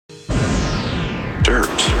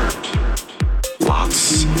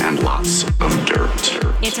lots of dirt.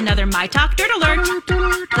 It's another My Talk Dirt Alert.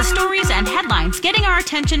 The stories and headlines getting our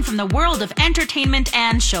attention from the world of entertainment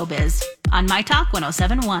and showbiz. On My Talk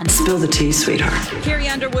 107.1. Spill the tea, sweetheart. Carrie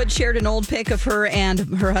Underwood shared an old pic of her and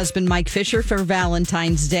her husband, Mike Fisher, for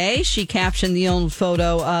Valentine's Day. She captioned the old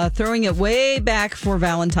photo, throwing it way back for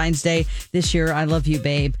Valentine's Day this year. I love you,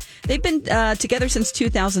 babe. They've been together since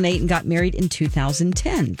 2008 and got married in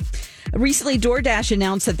 2010. Recently, DoorDash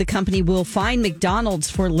announced that the company will fine McDonald's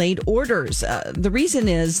for late orders. The reason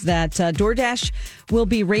is that DoorDash will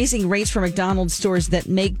be raising rates for McDonald's stores that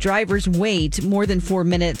make drivers wait more than 4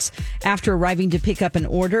 minutes after arriving to pick up an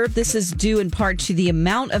order. This is due in part to the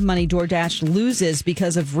amount of money DoorDash loses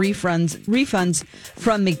because of refunds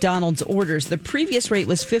from McDonald's orders. The previous rate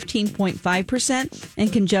was 15.5%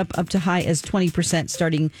 and can jump up to high as 20%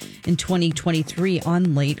 starting in 2023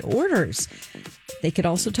 on late orders. They could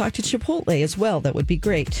also talk to Chipotle as well. That would be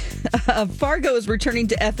great. Fargo is returning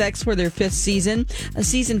to FX for their 5th season.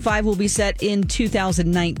 Season 5 will be set in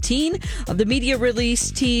 2019. The media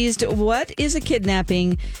release teased what is a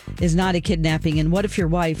kidnapping is not a kidnapping, and what if your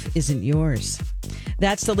wife isn't yours?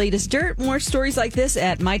 That's the latest dirt. More stories like this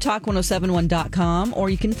at mytalk1071.com,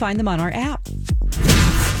 or you can find them on our app.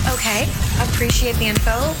 Okay, appreciate the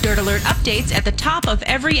info. Dirt Alert updates at the top of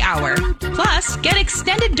every hour. Plus, get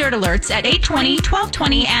extended Dirt Alerts at 8:20,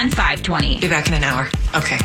 12:20, and 5:20. Be back in an hour. Okay.